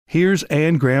Here's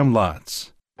Anne Graham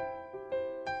Lotz.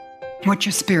 What's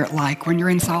your spirit like when you're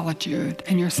in solitude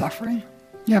and you're suffering?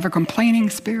 You have a complaining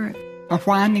spirit, a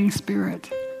whining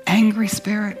spirit, angry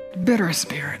spirit, bitter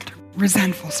spirit,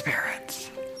 resentful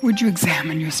spirits. Would you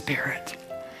examine your spirit?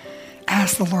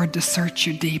 Ask the Lord to search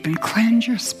you deep and cleanse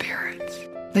your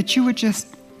spirit, that you would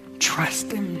just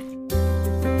trust Him.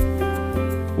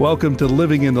 Welcome to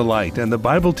Living in the Light and the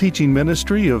Bible teaching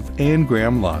ministry of Anne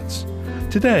Graham Lotz.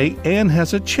 Today, Anne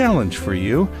has a challenge for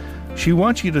you. She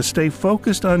wants you to stay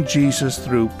focused on Jesus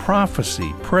through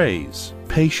prophecy, praise,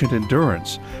 patient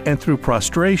endurance, and through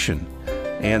prostration.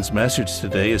 Anne's message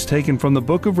today is taken from the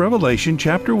book of Revelation,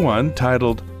 chapter 1,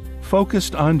 titled,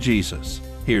 Focused on Jesus.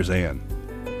 Here's Anne.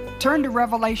 Turn to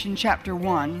Revelation chapter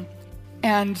 1,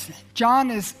 and John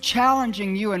is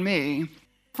challenging you and me.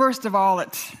 First of all,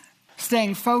 it's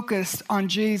staying focused on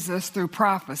Jesus through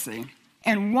prophecy.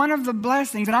 And one of the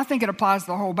blessings, and I think it applies to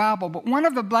the whole Bible, but one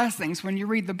of the blessings when you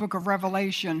read the book of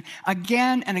Revelation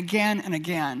again and again and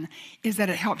again is that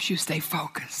it helps you stay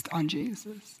focused on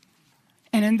Jesus.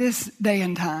 And in this day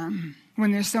and time,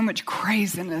 when there's so much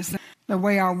craziness, the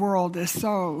way our world is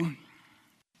so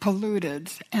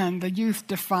polluted and the youth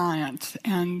defiant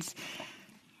and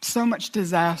so much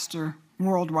disaster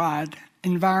worldwide,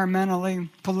 environmentally,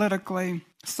 politically,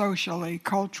 socially,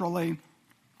 culturally,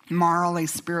 morally,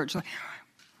 spiritually,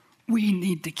 we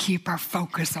need to keep our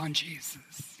focus on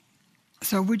Jesus.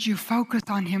 So would you focus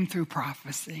on Him through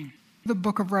prophecy? The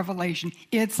book of Revelation,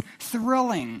 it's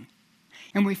thrilling.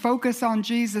 And we focus on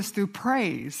Jesus through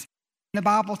praise. The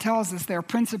Bible tells us there are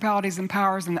principalities and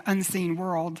powers in the unseen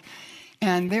world.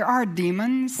 And there are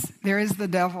demons. There is the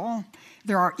devil.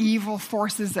 There are evil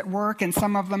forces at work, and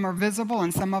some of them are visible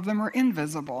and some of them are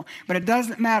invisible. But it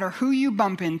doesn't matter who you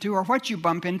bump into or what you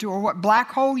bump into or what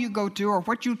black hole you go to or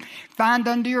what you find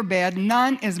under your bed.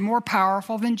 None is more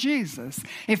powerful than Jesus.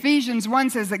 Ephesians 1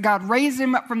 says that God raised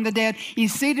Him up from the dead. He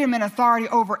seated Him in authority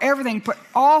over everything, put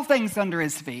all things under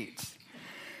His feet.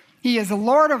 He is the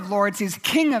Lord of lords. He's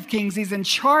King of kings. He's in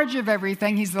charge of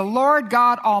everything. He's the Lord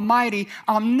God Almighty,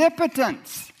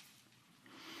 omnipotent.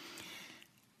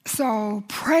 So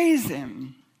praise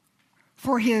Him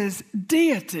for His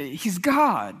deity. He's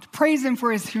God. Praise Him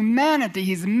for His humanity.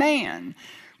 He's man.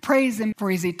 Praise Him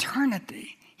for His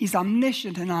eternity. He's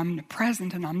omniscient and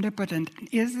omnipresent and omnipotent.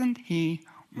 Isn't He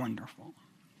wonderful?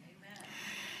 Amen.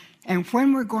 And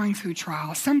when we're going through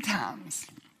trials, sometimes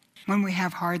when we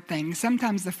have hard things,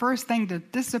 sometimes the first thing to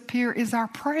disappear is our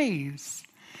praise.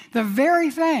 The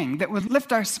very thing that would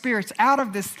lift our spirits out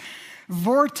of this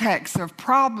vortex of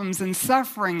problems and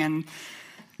suffering and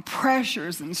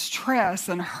pressures and stress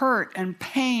and hurt and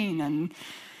pain, and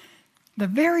the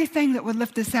very thing that would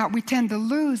lift us out, we tend to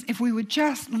lose if we would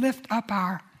just lift up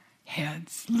our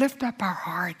heads, lift up our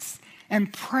hearts,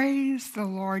 and praise the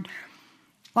Lord.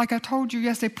 Like I told you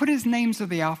yesterday, put His names to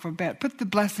the alphabet, put the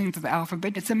blessings to the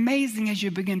alphabet. It's amazing as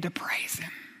you begin to praise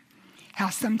Him, how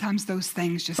sometimes those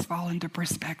things just fall into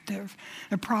perspective.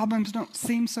 The problems don't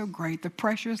seem so great. The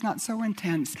pressure is not so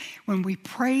intense when we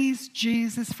praise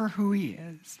Jesus for who He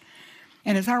is.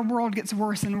 And as our world gets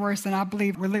worse and worse, and I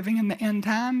believe we're living in the end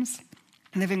times,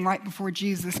 living right before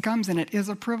Jesus comes, and it is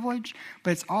a privilege,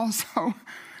 but it's also,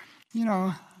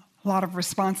 a lot of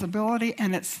responsibility,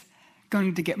 and it's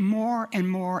going to get more and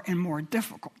more and more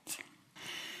difficult.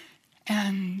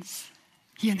 And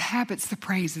He inhabits the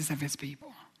praises of His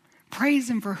people. Praise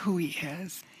Him for who He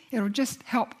is. It'll just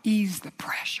help ease the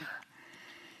pressure.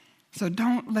 So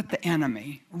don't let the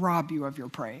enemy rob you of your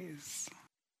praise.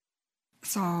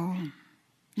 So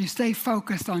you stay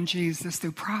focused on Jesus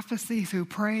through prophecy, through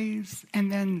praise, and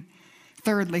then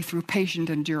thirdly, through patient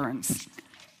endurance.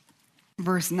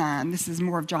 Verse 9, this is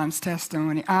more of John's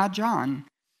testimony. I, John,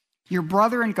 your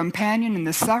brother and companion in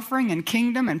the suffering and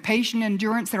kingdom and patient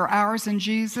endurance that are ours in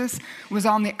Jesus, was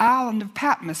on the island of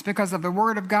Patmos because of the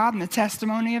word of God and the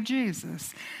testimony of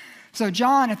Jesus. So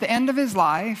John, at the end of his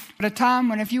life, at a time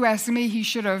when, if you ask me, he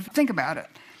should have, think about it.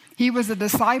 He was a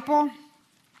disciple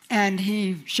and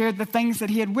he shared the things that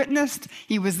he had witnessed.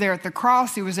 He was there at the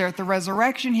cross. He was there at the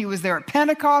resurrection. He was there at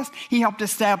Pentecost. He helped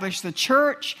establish the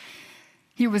church.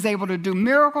 He was able to do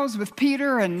miracles with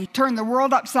Peter and turn the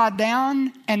world upside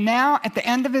down. And now, at the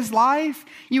end of his life,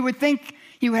 you would think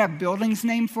he would have buildings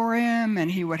named for him and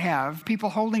he would have people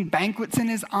holding banquets in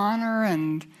his honor.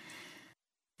 And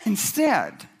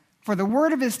instead, for the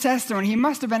word of his testimony, he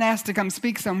must have been asked to come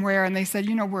speak somewhere. And they said,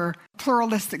 we're a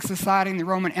pluralistic society in the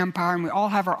Roman Empire and we all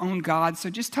have our own gods.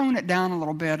 So just tone it down a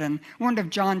little bit. And I wondered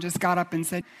if John just got up and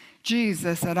said,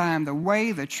 Jesus said, I am the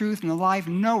way, the truth, and the life.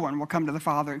 No one will come to the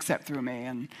Father except through me.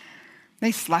 And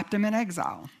they slapped him in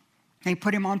exile. They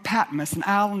put him on Patmos, an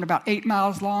island about 8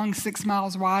 miles long, 6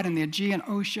 miles wide in the Aegean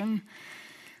Ocean,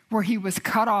 where he was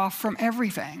cut off from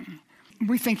everything.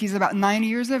 We think he's about 90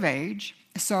 years of age,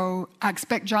 so I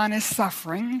expect John is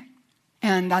suffering,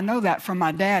 and I know that from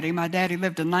my daddy. My daddy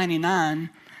lived to 99,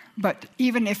 but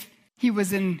even if he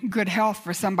was in good health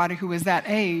for somebody who was that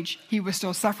age, he was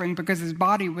still suffering because his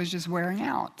body was just wearing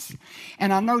out.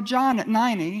 And I know John at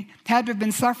 90 had to have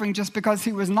been suffering just because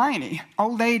he was 90.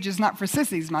 Old age is not for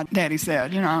sissies, my daddy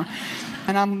said,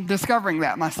 and I'm discovering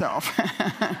that myself.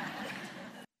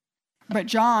 But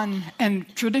John, and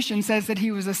tradition says that he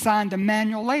was assigned to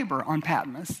manual labor on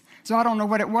Patmos. So I don't know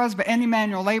what it was, but any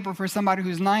manual labor for somebody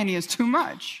who's 90 is too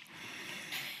much.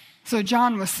 So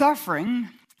John was suffering.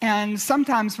 And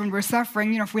sometimes when we're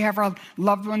suffering, if we have our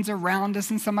loved ones around us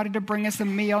and somebody to bring us a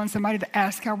meal and somebody to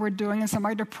ask how we're doing and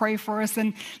somebody to pray for us,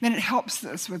 and then it helps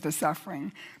us with the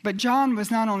suffering. But John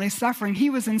was not only suffering, he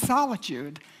was in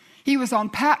solitude. He was on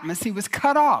Patmos. He was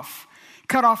cut off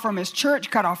from his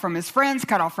church, cut off from his friends,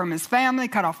 cut off from his family,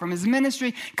 cut off from his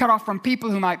ministry, cut off from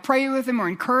people who might pray with him or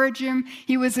encourage him.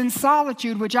 He was in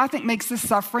solitude, which I think makes the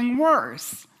suffering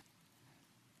worse.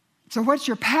 So what's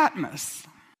your Patmos?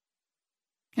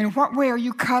 In what way are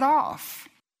you cut off?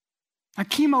 A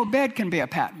chemo bed can be a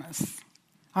Patmos.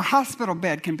 A hospital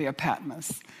bed can be a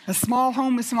Patmos. A small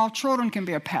home with small children can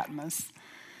be a Patmos.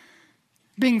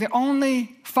 Being the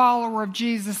only follower of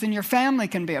Jesus in your family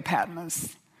can be a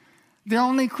Patmos. The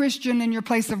only Christian in your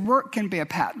place of work can be a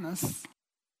Patmos.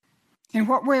 In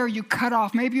what way are you cut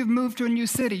off? Maybe you've moved to a new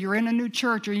city, you're in a new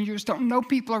church, or you just don't know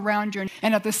people around you.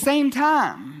 And at the same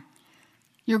time,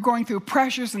 you're going through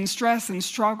pressures and stress and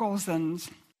struggles and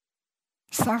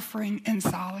suffering and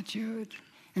solitude.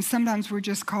 And sometimes we're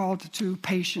just called to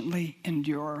patiently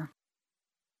endure.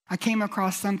 I came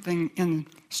across something in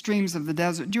Streams of the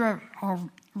Desert. Do you ever all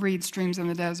read Streams in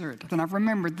the Desert? And I've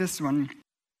remembered this one,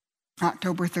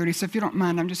 October 30. So if you don't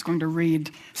mind, I'm just going to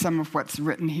read some of what's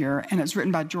written here. And it's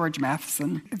written by George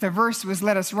Matheson. The verse was,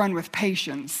 "Let us run with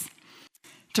patience."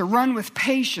 To run with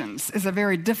patience is a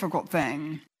very difficult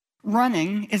thing.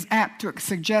 Running is apt to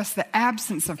suggest the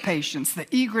absence of patience, the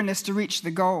eagerness to reach the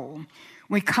goal.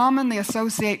 We commonly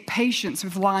associate patience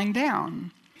with lying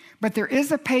down. But there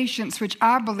is a patience which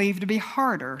I believe to be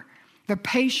harder, the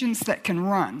patience that can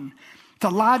run. To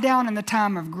lie down in the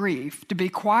time of grief, to be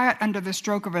quiet under the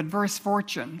stroke of adverse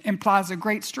fortune, implies a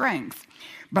great strength.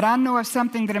 But I know of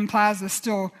something that implies a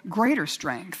still greater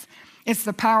strength. It's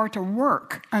the power to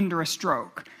work under a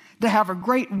stroke, to have a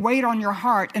great weight on your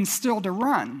heart and still to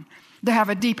run, to have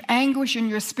a deep anguish in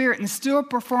your spirit and still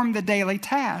perform the daily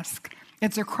task.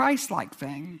 It's a Christ-like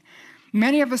thing.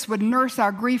 Many of us would nurse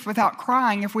our grief without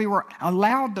crying if we were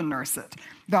allowed to nurse it.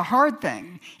 The hard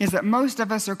thing is that most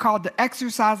of us are called to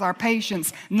exercise our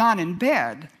patience not in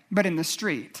bed, but in the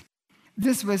street.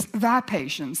 This was thy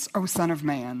patience, O Son of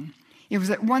Man. It was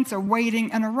at once a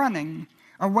waiting and a running,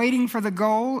 a waiting for the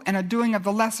goal and a doing of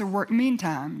the lesser work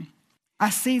meantime. I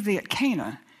see thee at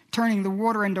Cana, turning the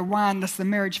water into wine lest the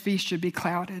marriage feast should be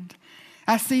clouded.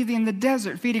 I see thee in the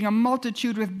desert, feeding a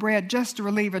multitude with bread just to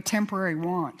relieve a temporary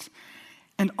want.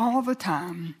 And all the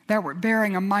time thou wert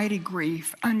bearing a mighty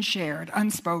grief, unshared,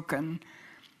 unspoken.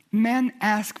 Men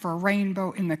ask for a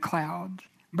rainbow in the cloud,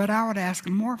 but I would ask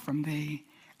more from thee.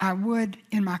 I would,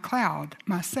 in my cloud,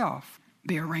 myself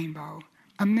be a rainbow,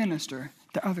 a minister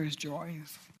to others'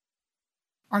 joys.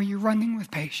 Are you running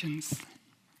with patience?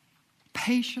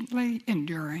 Patiently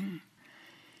enduring.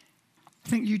 I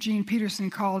think Eugene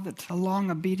Peterson called it a long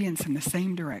obedience in the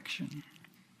same direction,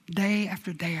 day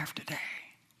after day after day,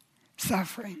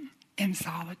 suffering in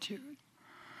solitude.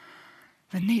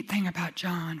 The neat thing about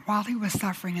John, while he was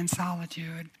suffering in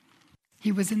solitude,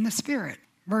 he was in the Spirit.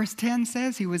 Verse 10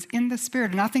 says he was in the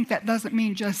Spirit, and I think that doesn't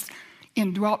mean just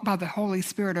indwelt by the Holy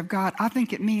Spirit of God. I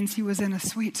think it means he was in a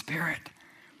sweet spirit.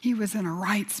 He was in a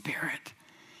right spirit.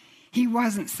 He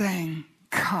wasn't saying,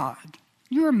 God,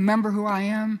 you remember who I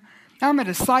am? I'm a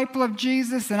disciple of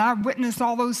Jesus, and I witnessed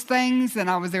all those things, and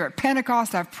I was there at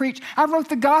Pentecost. I've preached. I wrote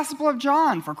the Gospel of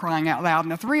John, for crying out loud,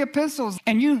 and the 3 epistles,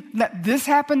 and you let this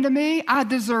happen to me? I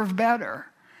deserve better.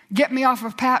 Get me off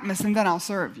of Patmos, and then I'll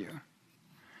serve you.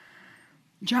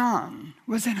 John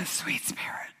was in a sweet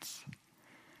spirit,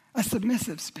 a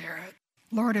submissive spirit.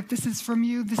 Lord, if this is from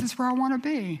you, this is where I want to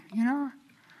be,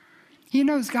 He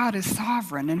knows God is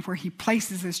sovereign in where he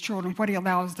places his children, what he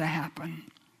allows to happen.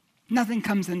 Nothing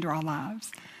comes into our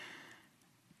lives.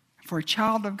 For a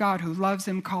child of God who loves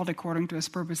him, called according to his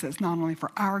purpose, it's not only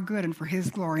for our good and for his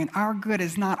glory. And our good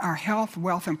is not our health,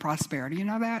 wealth, and prosperity. You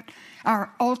know that?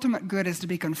 Our ultimate good is to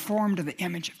be conformed to the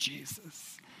image of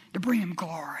Jesus, to bring him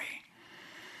glory.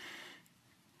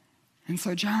 And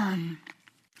so John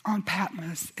on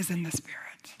Patmos is in the Spirit.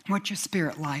 What's your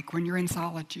spirit like when you're in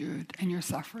solitude and you're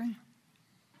suffering?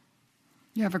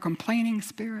 You have a complaining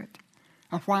spirit,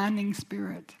 a whining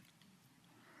spirit,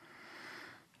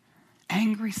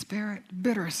 angry spirit,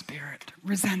 bitter spirit,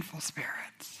 resentful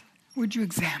spirits. Would you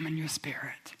examine your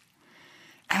spirit?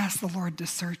 Ask the Lord to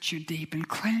search you deep and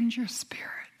cleanse your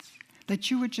spirits, that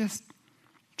you would just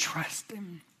trust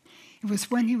him. It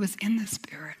was when he was in the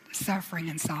Spirit, suffering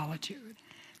in solitude,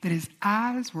 that his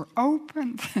eyes were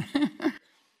opened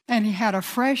and he had a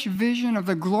fresh vision of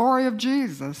the glory of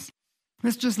Jesus.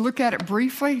 Let's just look at it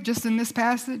briefly, just in this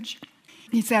passage.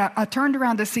 He said, I turned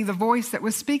around to see the voice that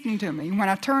was speaking to me. When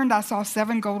I turned, I saw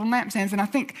 7 golden lampstands. And I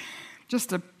think,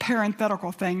 just a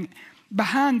parenthetical thing,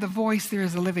 behind the voice there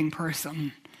is a living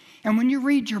person. And when you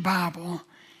read your Bible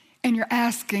and you're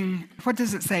asking, what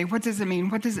does it say? What does it mean?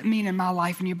 What does it mean in my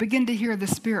life? And you begin to hear the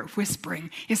Spirit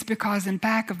whispering, it's because in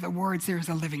back of the words there is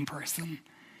a living person.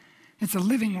 It's a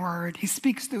living word. He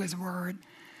speaks through his word.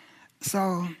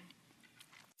 So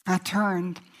I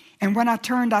turned. And when I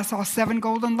turned, I saw 7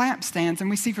 golden lampstands. And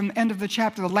we see from the end of the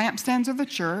chapter, the lampstands of the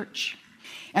church.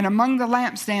 And among the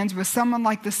lampstands was someone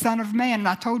like the Son of Man. And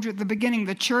I told you at the beginning,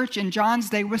 the church in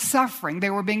John's day was suffering. They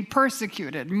were being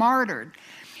persecuted, martyred.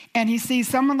 And he sees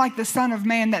someone like the Son of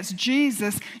Man, that's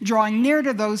Jesus, drawing near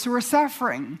to those who are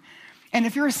suffering. And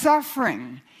if you're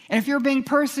suffering, and if you're being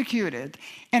persecuted,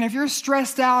 and if you're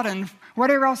stressed out and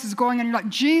whatever else is going on, you're like,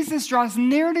 Jesus draws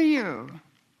near to you.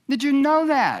 Did you know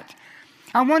that?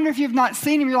 I wonder if you've not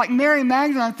seen him. You're like Mary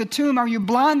Magdalene at the tomb. Are you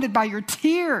blinded by your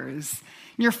tears?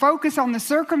 You're focused on the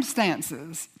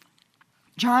circumstances.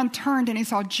 John turned and he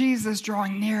saw Jesus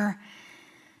drawing near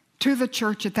to the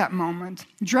church at that moment,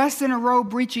 dressed in a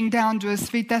robe reaching down to his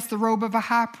feet. That's the robe of a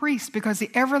high priest, because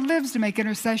he ever lives to make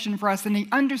intercession for us, and he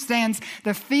understands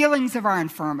the feelings of our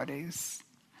infirmities.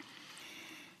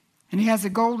 And he has a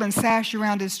golden sash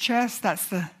around his chest. That's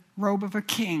the robe of a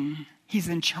king. He's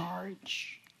in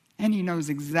charge. And he knows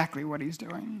exactly what he's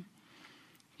doing.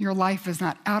 Your life is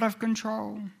not out of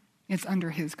control. It's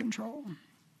under his control.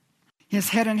 His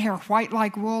head and hair white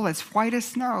like wool, as white as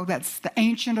snow. That's the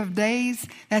Ancient of Days.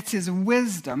 That's his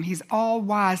wisdom. He's all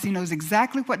wise. He knows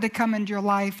exactly what to come into your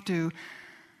life to,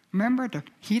 remember, to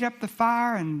heat up the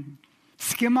fire and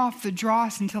skim off the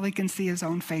dross until he can see his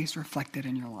own face reflected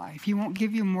in your life. He won't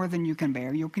give you more than you can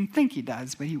bear. You can think he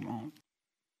does, but he won't.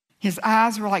 His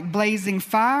eyes were like blazing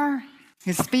fire.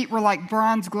 His feet were like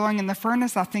bronze glowing in the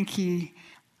furnace.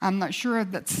 I'm not sure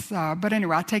that's, but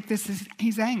anyway, I take this as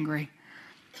he's angry.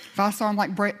 If I saw him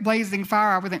like blazing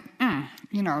fire, I would think,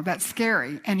 that's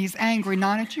scary. And he's angry,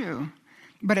 not at you,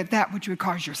 but at that which would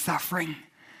cause your suffering.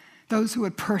 Those who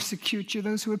would persecute you,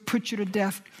 those who would put you to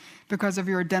death because of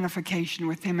your identification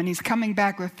with him. And he's coming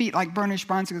back with feet like burnished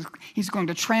bronze. He's going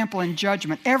to trample in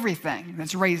judgment everything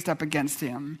that's raised up against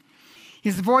him.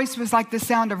 His voice was like the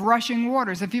sound of rushing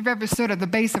waters. If you've ever stood at the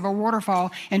base of a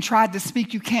waterfall and tried to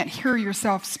speak, you can't hear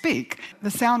yourself speak.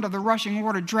 The sound of the rushing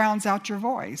water drowns out your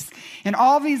voice. And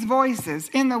all these voices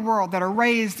in the world that are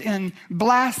raised in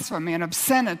blasphemy and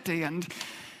obscenity and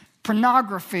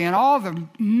pornography and all the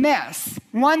mess,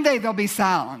 one day they'll be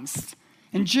silenced.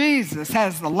 And Jesus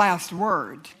has the last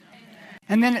word.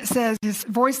 And then it says, his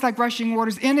voice like rushing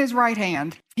waters, in his right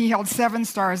hand, he held 7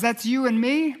 stars. That's you and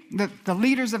me, the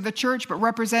leaders of the church, but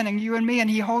representing you and me. And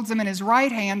he holds them in his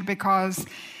right hand because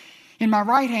in my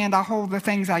right hand, I hold the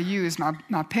things I use,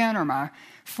 my pen or my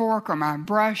fork or my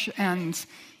brush. And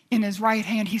in his right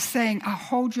hand, he's saying, I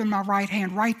hold you in my right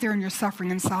hand right there in your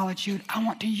suffering and solitude. I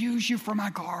want to use you for my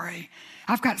glory.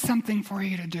 I've got something for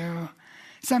you to do,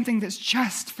 something that's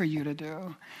just for you to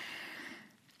do.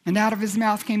 And out of his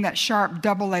mouth came that sharp,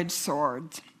 double-edged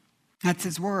sword. That's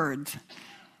his word.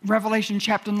 Revelation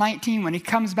chapter 19, when he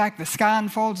comes back, the sky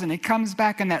unfolds and he comes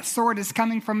back and that sword is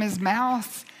coming from his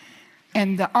mouth.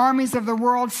 And the armies of the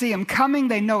world see him coming.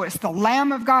 They know it's the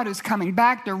Lamb of God who's coming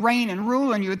back to reign and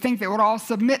rule. And you would think they would all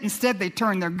submit. Instead, they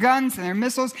turn their guns and their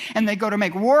missiles and they go to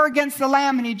make war against the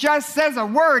Lamb. And he just says a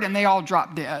word and they all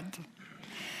drop dead.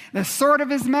 The sword of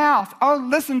his mouth. Oh,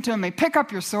 listen to me. Pick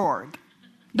up your sword.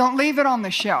 Don't leave it on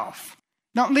the shelf.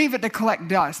 Don't leave it to collect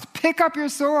dust. Pick up your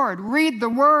sword. Read the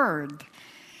word.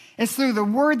 It's through the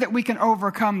word that we can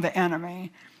overcome the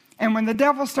enemy. And when the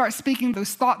devil starts speaking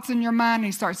those thoughts in your mind,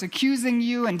 he starts accusing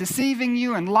you and deceiving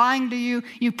you and lying to you,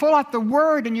 you pull out the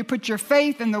word and you put your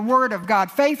faith in the word of God.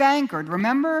 Faith anchored,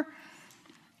 remember?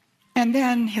 And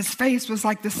then his face was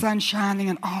like the sun shining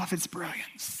in all of its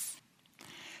brilliance.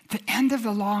 At the end of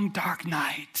the long, dark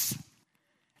night,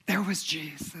 there was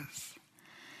Jesus.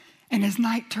 And as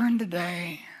night turned to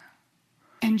day,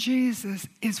 and Jesus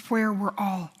is where we're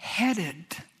all headed.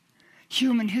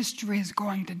 Human history is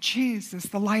going to Jesus.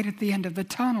 The light at the end of the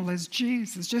tunnel is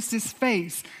Jesus, just his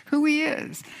face, who he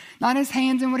is. Not his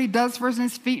hands and what he does for us and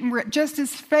his feet, and just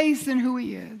his face and who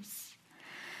he is.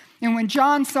 And when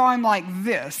John saw him like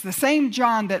this, the same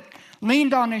John that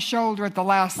leaned on his shoulder at the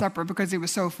Last Supper because he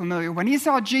was so familiar, when he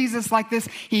saw Jesus like this,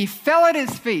 he fell at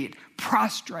his feet,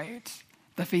 prostrate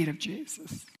at the feet of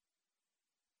Jesus.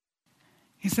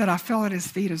 He said, I fell at his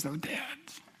feet as though dead.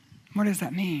 What does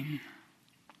that mean?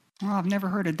 Well, I've never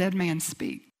heard a dead man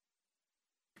speak.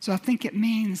 So I think it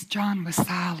means John was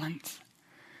silent,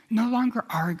 no longer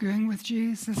arguing with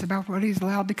Jesus about what he's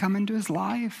allowed to come into his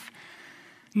life,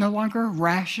 no longer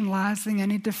rationalizing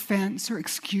any defense or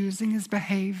excusing his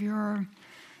behavior or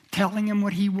telling him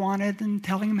what he wanted and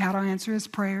telling him how to answer his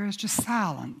prayers, just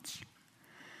silent.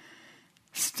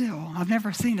 Still, I've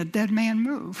never seen a dead man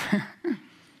move.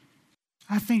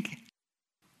 I think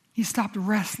he stopped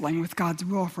wrestling with God's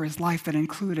will for his life that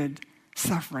included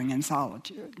suffering and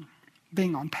solitude,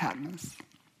 being on Patmos.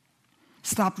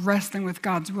 Stopped wrestling with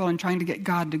God's will and trying to get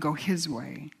God to go his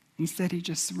way. Instead, he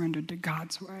just surrendered to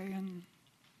God's way. And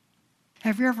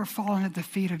have you ever fallen at the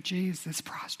feet of Jesus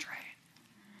prostrate?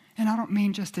 And I don't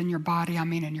mean just in your body, I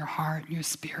mean in your heart and your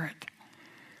spirit.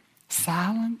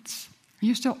 Silence. Are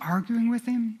you still arguing with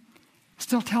him?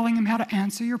 Still telling him how to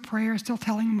answer your prayers, still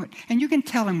telling him what, and you can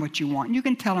tell him what you want. You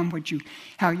can tell him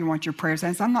how you want your prayers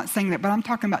answered. I'm not saying that, but I'm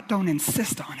talking about don't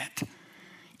insist on it.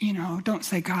 You know, don't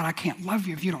say, God, I can't love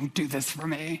you if you don't do this for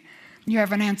me. You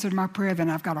haven't answered my prayer, then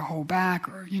I've got to hold back,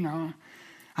 or,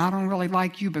 I don't really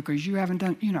like you because you haven't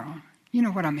done, you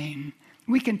know what I mean.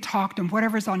 We can talk to him,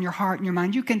 whatever's on your heart and your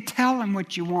mind. You can tell him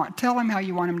what you want. Tell him how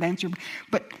you want him to answer,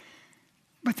 but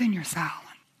then you're silent.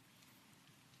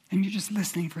 And you're just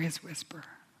listening for his whisper.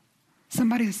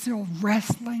 Somebody is still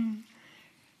wrestling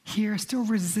here, still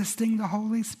resisting the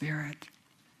Holy Spirit.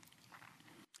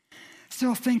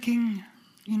 Still thinking,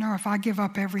 if I give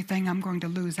up everything, I'm going to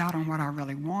lose out on what I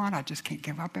really want. I just can't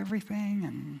give up everything.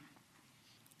 And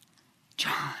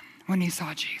John, when he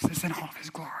saw Jesus in all of his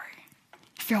glory,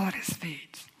 fell at his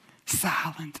feet,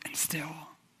 silent and still.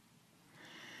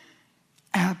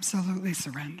 Absolutely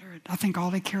surrendered. I think all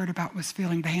he cared about was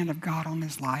feeling the hand of God on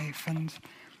his life. And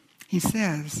he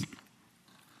says,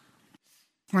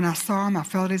 when I saw him, I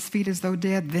fell at his feet as though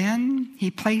dead. Then he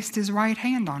placed his right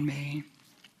hand on me.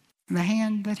 The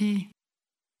hand that he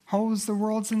holds the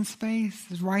worlds in space,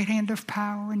 his right hand of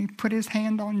power. And he put his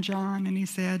hand on John and he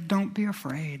said, don't be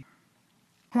afraid.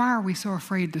 Why are we so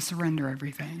afraid to surrender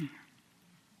everything?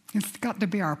 It's got to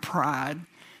be our pride.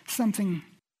 Something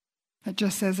that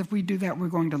just says if we do that, we're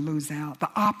going to lose out.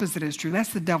 The opposite is true.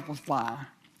 That's the devil's lie.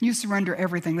 You surrender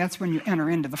everything. That's when you enter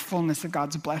into the fullness of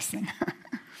God's blessing.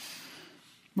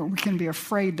 But we can be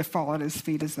afraid to fall at his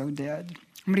feet as though dead.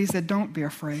 But he said, don't be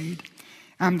afraid.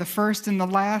 I'm the first and the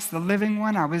last, the living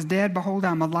one. I was dead. Behold,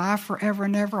 I'm alive forever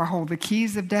and ever. I hold the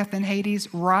keys of death and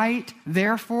Hades. Write,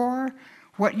 therefore,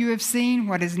 what you have seen,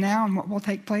 what is now, and what will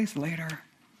take place later.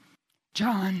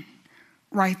 John,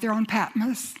 right there on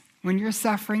Patmos, when you're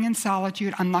suffering in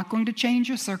solitude, I'm not going to change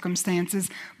your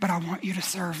circumstances, but I want you to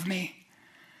serve me.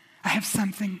 I have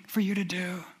something for you to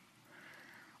do.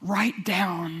 Write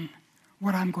down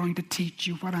what I'm going to teach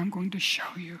you, what I'm going to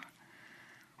show you,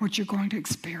 what you're going to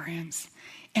experience.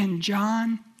 And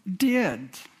John did.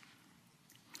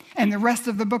 And the rest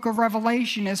of the book of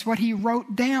Revelation is what he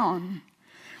wrote down.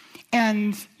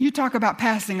 And you talk about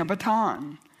passing a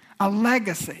baton. A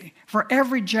legacy for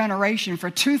every generation. For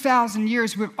 2,000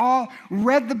 years, we've all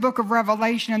read the book of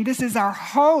Revelation, and this is our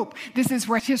hope. This is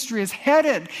where history is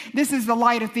headed. This is the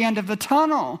light at the end of the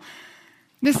tunnel.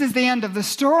 This is the end of the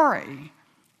story.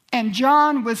 And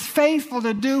John was faithful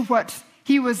to do what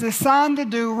he was assigned to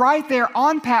do right there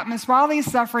on Patmos while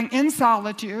he's suffering in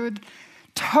solitude,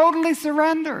 totally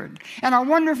surrendered. And I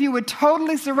wonder if you would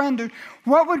totally surrender,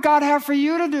 what would God have for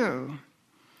you to do?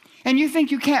 And you think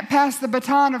you can't pass the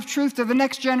baton of truth to the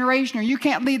next generation, or you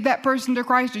can't lead that person to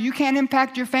Christ, or you can't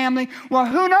impact your family. Well,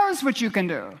 who knows what you can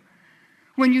do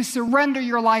when you surrender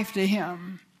your life to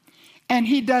him. And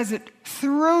he does it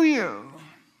through you.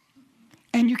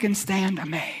 And you can stand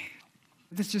amazed.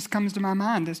 This just comes to my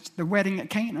mind. It's the wedding at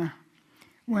Cana.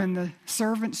 When the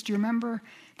servants, do you remember?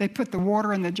 They put the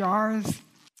water in the jars.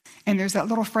 And there's that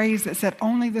little phrase that said,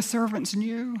 only the servants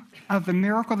knew of the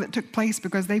miracle that took place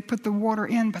because they put the water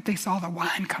in, but they saw the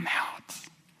wine come out.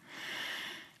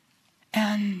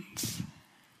 And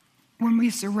when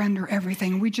we surrender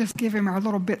everything, we just give him our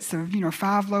little bits of,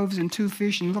 5 loaves and 2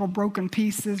 fish and little broken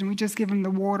pieces, and we just give him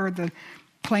the water, the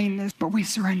plainness, but we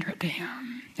surrender it to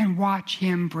him and watch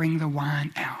him bring the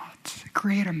wine out.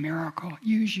 Create a miracle.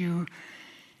 Use you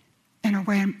in a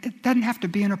way. It doesn't have to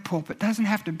be in a pulpit. It doesn't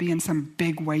have to be in some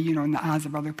big way, in the eyes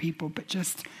of other people, but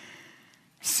just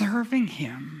serving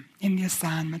him in the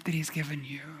assignment that he's given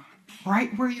you.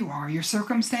 Right where you are. Your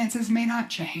circumstances may not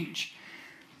change,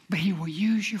 but he will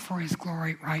use you for his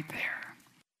glory right there.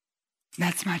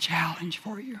 That's my challenge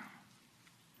for you.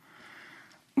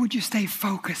 Would you stay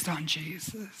focused on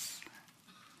Jesus?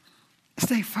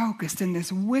 Stay focused in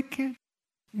this wicked,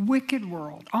 wicked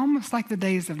world, almost like the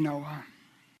days of Noah.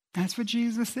 That's what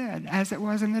Jesus said, as it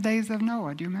was in the days of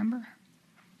Noah. Do you remember?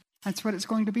 That's what it's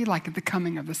going to be like at the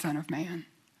coming of the Son of Man.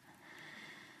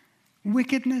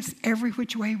 Wickedness every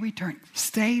which way we turn.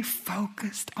 Stay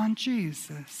focused on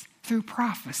Jesus through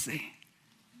prophecy.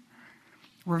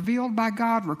 Revealed by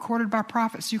God, recorded by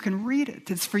prophets. You can read it.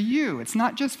 It's for you. It's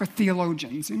not just for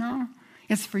theologians,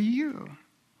 It's for you.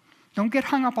 Don't get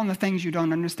hung up on the things you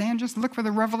don't understand. Just look for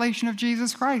the revelation of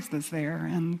Jesus Christ that's there.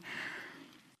 And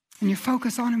you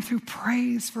focus on him through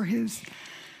praise for his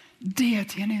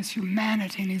deity and his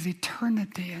humanity and his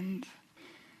eternity. And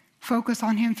focus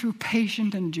on him through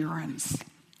patient endurance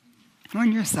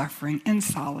when you're suffering in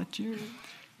solitude,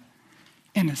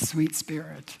 in a sweet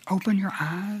spirit. Open your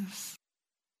eyes.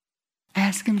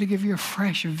 Ask him to give you a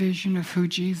fresh vision of who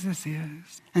Jesus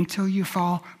is until you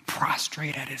fall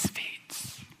prostrate at his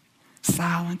feet,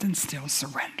 silent and still,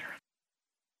 surrendered.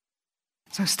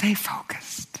 So stay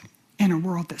focused in a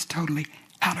world that's totally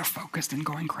out of focus and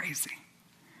going crazy.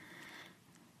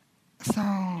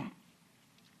 So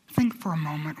think for a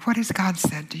moment, what has God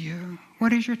said to you?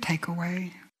 What is your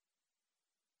takeaway?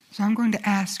 So I'm going to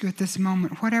ask you at this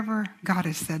moment, whatever God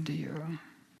has said to you,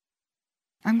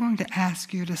 I'm going to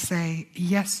ask you to say,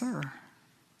 yes, sir.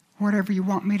 Whatever you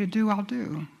want me to do, I'll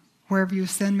do. Wherever you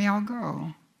send me, I'll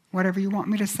go. Whatever you want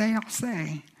me to say, I'll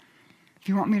say. If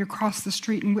you want me to cross the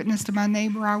street and witness to my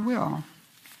neighbor, I will.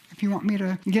 If you want me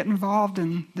to get involved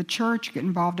in the church, get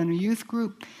involved in a youth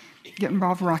group, get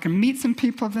involved where I can meet some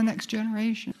people of the next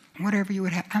generation, whatever you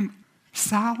would have, I'm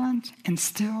silent and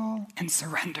still and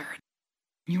surrendered.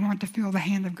 You want to feel the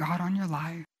hand of God on your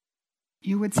life.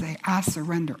 You would say, I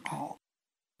surrender all.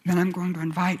 Then I'm going to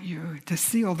invite you to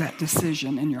seal that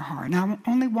decision in your heart. Now, I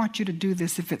only want you to do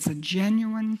this if it's a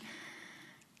genuine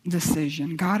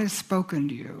decision. God has spoken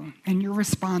to you, and you're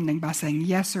responding by saying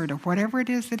yes, sir, to whatever it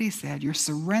is that he said. You're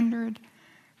surrendered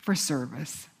for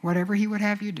service, whatever he would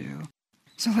have you do.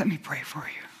 So let me pray for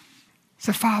you.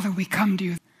 So, Father, we come to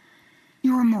you.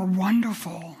 You are more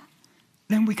wonderful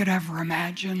than we could ever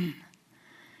imagine.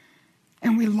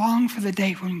 And we long for the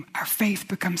day when our faith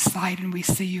becomes sight and we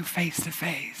see you face to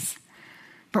face.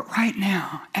 But right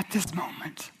now, at this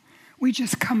moment, we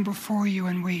just come before you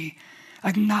and we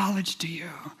acknowledge to you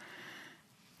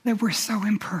that we're so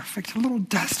imperfect, little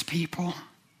dust people.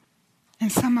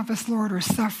 And some of us, Lord, are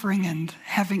suffering and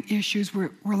having issues.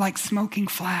 We're like smoking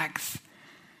flax,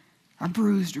 a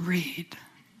bruised reed.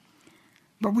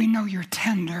 But we know you're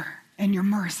tender and you're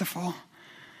merciful.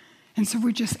 And so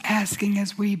we're just asking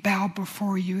as we bow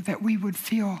before you that we would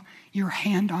feel your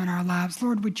hand on our lives.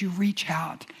 Lord, would you reach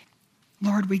out?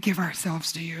 Lord, we give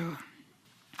ourselves to you.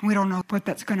 We don't know what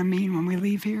that's going to mean when we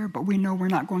leave here, but we know we're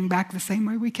not going back the same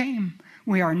way we came.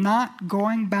 We are not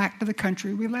going back to the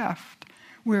country we left.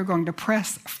 We're going to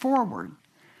press forward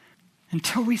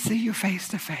until we see you face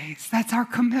to face. That's our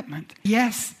commitment.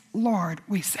 Yes, Lord,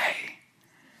 we say,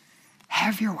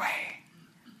 have your way,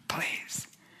 please.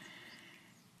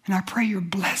 And I pray your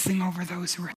blessing over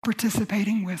those who are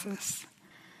participating with us.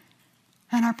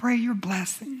 And I pray your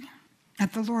blessing,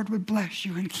 that the Lord would bless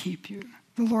you and keep you.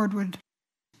 The Lord would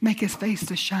make his face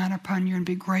to shine upon you and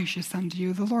be gracious unto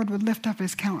you. The Lord would lift up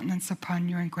his countenance upon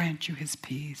you and grant you his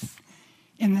peace.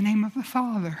 In the name of the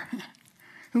Father,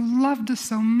 who loved us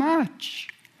so much.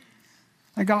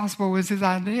 The gospel was his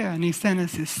idea, and he sent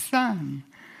us his Son.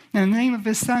 And in the name of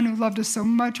his Son who loved us so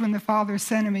much, when the Father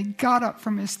sent him, he got up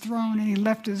from his throne and he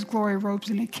left his glory robes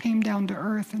and he came down to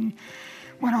earth and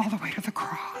went all the way to the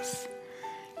cross.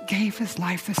 Gave his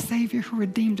life, the Savior who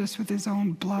redeemed us with his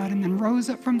own blood, and then rose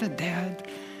up from the dead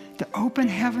to open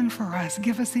heaven for us,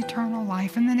 give us eternal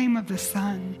life in the name of the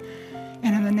Son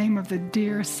and in the name of the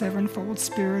dear sevenfold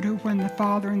Spirit who, when the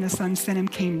Father and the Son sent him,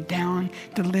 came down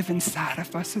to live inside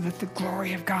of us so that the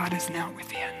glory of God is now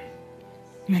within.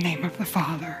 In the name of the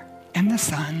Father and the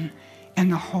Son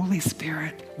and the Holy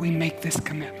Spirit, we make this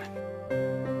commitment.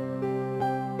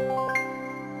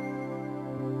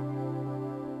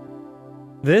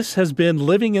 This has been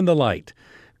Living in the Light.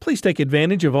 Please take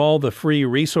advantage of all the free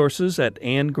resources at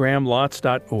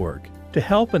anngrahamlotz.org to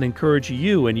help and encourage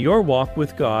you in your walk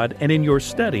with God and in your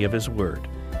study of His Word.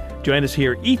 Join us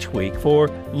here each week for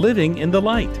Living in the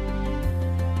Light.